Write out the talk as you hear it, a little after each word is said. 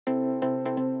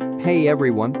Hey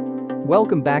everyone!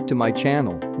 Welcome back to my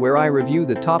channel, where I review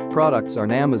the top products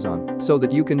on Amazon so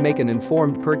that you can make an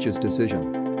informed purchase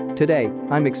decision. Today,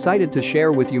 I'm excited to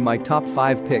share with you my top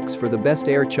 5 picks for the best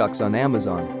air chucks on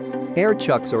Amazon. Air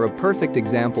chucks are a perfect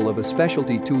example of a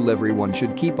specialty tool everyone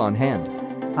should keep on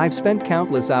hand. I've spent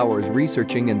countless hours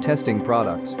researching and testing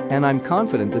products, and I'm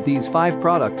confident that these 5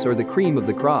 products are the cream of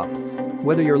the crop.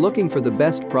 Whether you're looking for the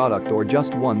best product or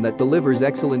just one that delivers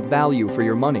excellent value for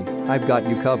your money, I've got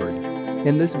you covered.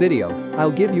 In this video,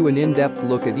 I'll give you an in-depth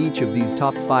look at each of these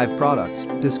top 5 products,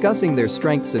 discussing their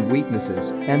strengths and weaknesses,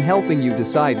 and helping you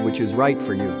decide which is right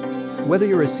for you. Whether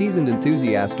you're a seasoned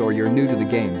enthusiast or you're new to the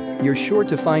game, you're sure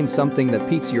to find something that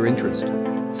piques your interest.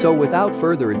 So without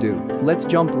further ado, let's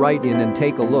jump right in and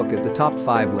take a look at the top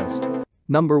 5 list.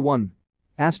 Number 1.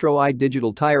 Astro Eye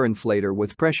Digital Tire Inflator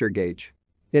with Pressure Gauge.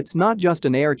 It's not just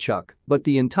an air chuck, but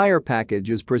the entire package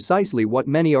is precisely what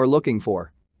many are looking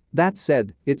for. That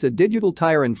said, it's a digital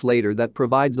tire inflator that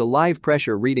provides a live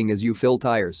pressure reading as you fill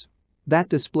tires. That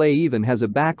display even has a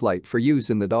backlight for use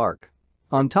in the dark.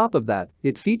 On top of that,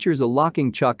 it features a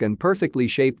locking chuck and perfectly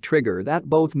shaped trigger that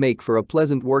both make for a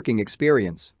pleasant working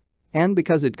experience. And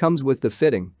because it comes with the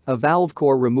fitting, a valve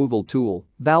core removal tool,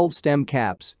 valve stem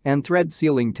caps, and thread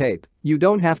sealing tape, you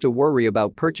don't have to worry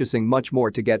about purchasing much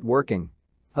more to get working.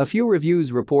 A few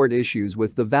reviews report issues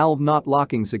with the valve not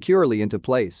locking securely into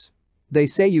place. They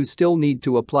say you still need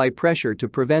to apply pressure to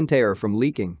prevent air from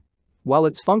leaking. While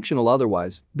it's functional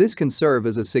otherwise, this can serve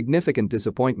as a significant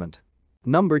disappointment.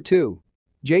 Number 2.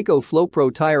 Jayco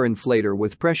FlowPro Tire Inflator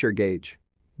with Pressure Gauge.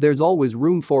 There's always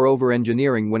room for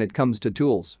over-engineering when it comes to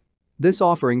tools. This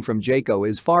offering from Jayco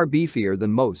is far beefier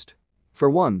than most. For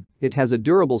one, it has a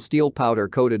durable steel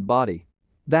powder-coated body.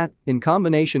 That, in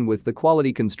combination with the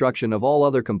quality construction of all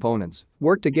other components,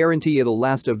 work to guarantee it'll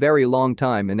last a very long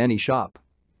time in any shop.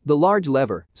 The large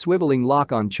lever, swiveling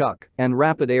lock-on chuck, and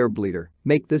rapid air bleeder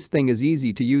make this thing as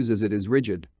easy to use as it is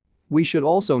rigid. We should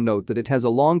also note that it has a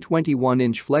long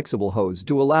 21-inch flexible hose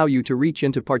to allow you to reach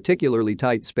into particularly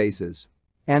tight spaces.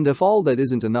 And if all that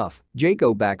isn't enough,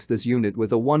 Jayco backs this unit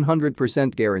with a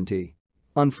 100% guarantee.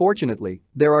 Unfortunately,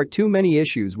 there are too many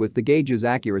issues with the gauge's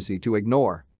accuracy to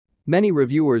ignore. Many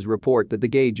reviewers report that the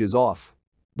gauge is off.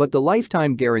 But the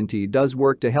lifetime guarantee does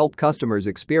work to help customers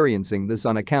experiencing this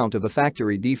on account of a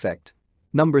factory defect.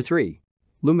 Number 3.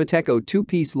 Lumateco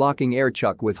 2-piece locking air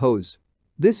chuck with hose.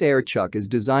 This air chuck is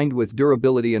designed with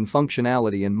durability and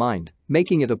functionality in mind,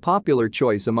 making it a popular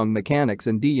choice among mechanics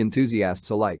and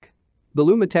enthusiasts alike. The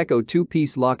Lumateco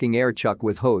 2-piece locking air chuck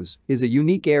with hose is a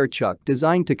unique air chuck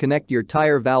designed to connect your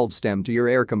tire valve stem to your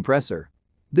air compressor.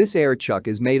 This air chuck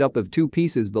is made up of 2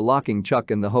 pieces: the locking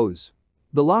chuck and the hose.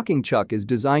 The locking chuck is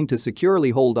designed to securely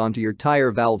hold onto your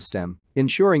tire valve stem,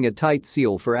 ensuring a tight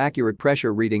seal for accurate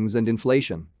pressure readings and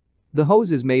inflation. The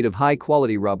hose is made of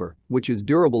high-quality rubber, which is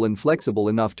durable and flexible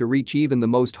enough to reach even the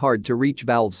most hard-to-reach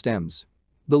valve stems.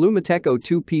 The Lumateco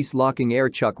 2-piece locking air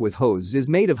chuck with hose is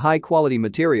made of high-quality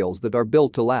materials that are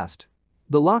built to last.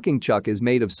 The locking chuck is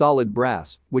made of solid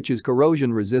brass, which is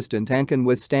corrosion-resistant and can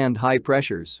withstand high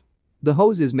pressures. The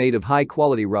hose is made of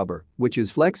high-quality rubber, which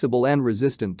is flexible and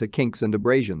resistant to kinks and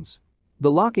abrasions. The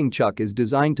locking chuck is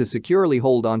designed to securely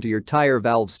hold onto your tire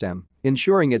valve stem,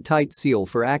 ensuring a tight seal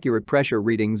for accurate pressure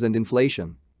readings and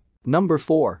inflation. Number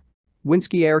 4.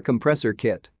 Winsky Air Compressor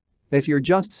Kit. If you're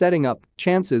just setting up,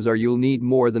 chances are you'll need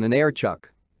more than an air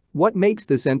chuck. What makes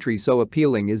this entry so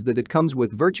appealing is that it comes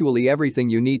with virtually everything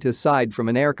you need aside from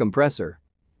an air compressor.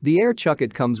 The air chuck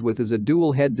it comes with is a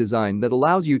dual head design that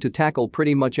allows you to tackle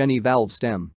pretty much any valve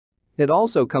stem. It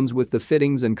also comes with the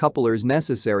fittings and couplers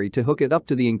necessary to hook it up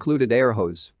to the included air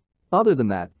hose. Other than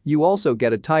that, you also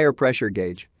get a tire pressure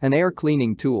gauge, an air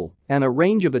cleaning tool, and a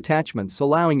range of attachments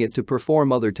allowing it to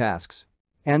perform other tasks.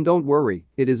 And don't worry,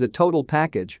 it is a total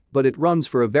package, but it runs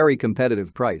for a very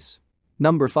competitive price.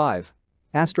 Number 5.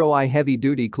 Astro Eye Heavy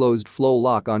Duty Closed Flow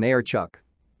Lock-on Air Chuck.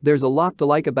 There's a lot to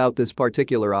like about this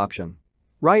particular option.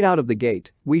 Right out of the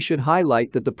gate, we should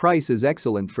highlight that the price is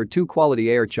excellent for 2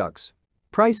 quality air chucks.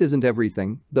 Price isn't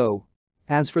everything, though.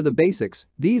 As for the basics,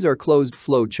 these are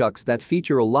closed-flow chucks that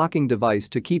feature a locking device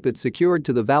to keep it secured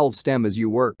to the valve stem as you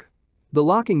work. The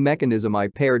locking mechanism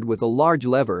paired with a large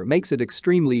lever makes it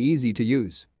extremely easy to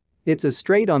use. It's a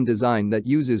straight-on design that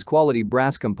uses quality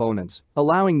brass components,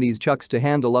 allowing these chucks to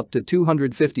handle up to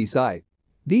 250 psi.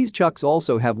 These chucks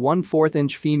also have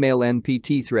 1/4-inch female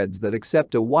NPT threads that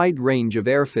accept a wide range of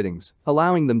air fittings,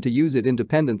 allowing them to use it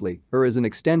independently or as an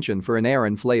extension for an air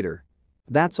inflator.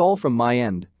 That's all from my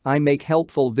end. I make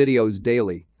helpful videos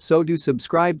daily, so do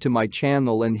subscribe to my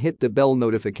channel and hit the bell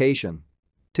notification.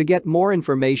 To get more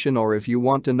information or if you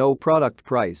want to know product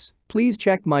price, please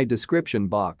check my description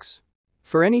box.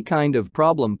 For any kind of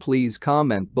problem, please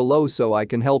comment below so I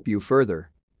can help you further.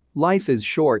 Life is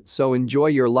short, so enjoy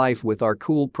your life with our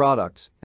cool products.